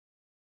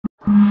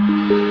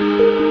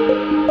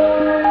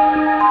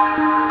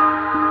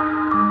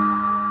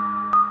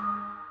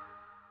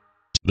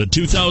The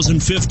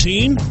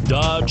 2015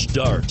 Dodge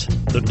Dart.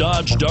 The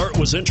Dodge Dart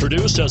was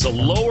introduced as a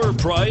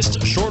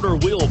lower-priced, shorter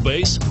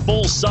wheelbase,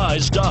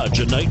 full-size Dodge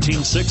in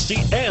 1960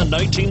 and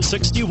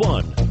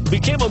 1961.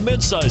 Became a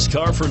mid-size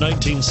car for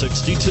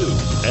 1962,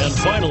 and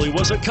finally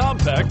was a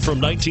compact from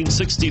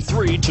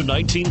 1963 to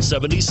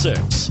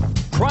 1976.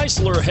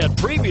 Chrysler had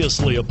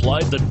previously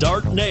applied the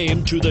Dart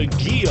name to the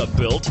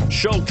Ghia-built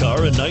show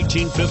car in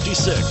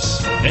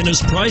 1956 and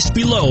is priced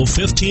below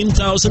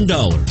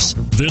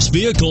 $15,000. This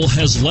vehicle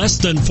has less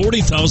than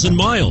 40,000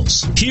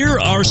 miles. Here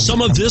are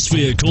some of this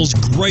vehicle's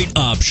great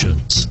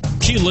options: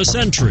 keyless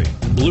entry,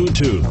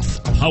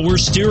 Bluetooth, power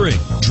steering,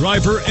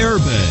 driver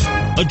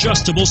airbag,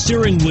 adjustable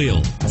steering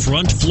wheel,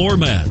 front floor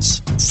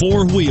mats,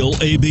 four-wheel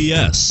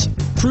ABS,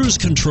 cruise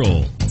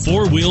control,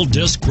 four-wheel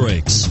disc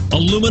brakes,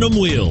 aluminum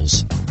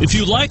wheels. If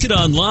you like it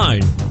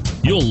online,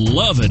 you'll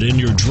love it in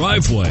your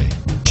driveway.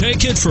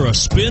 Take it for a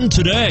spin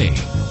today.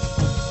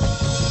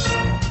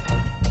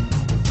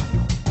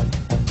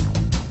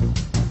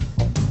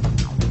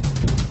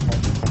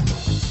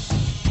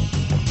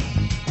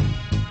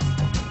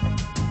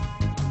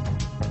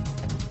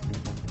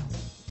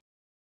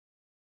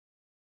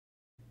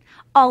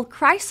 All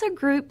Chrysler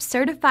Group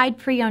certified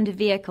pre-owned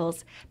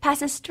vehicles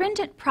pass a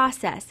stringent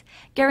process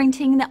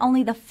guaranteeing that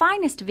only the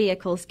finest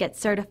vehicles get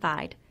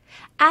certified.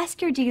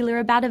 Ask your dealer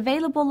about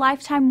available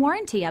lifetime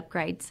warranty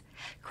upgrades.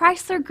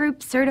 Chrysler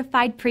Group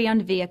certified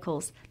pre-owned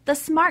vehicles, the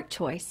smart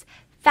choice,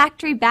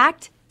 factory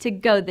backed to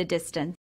go the distance.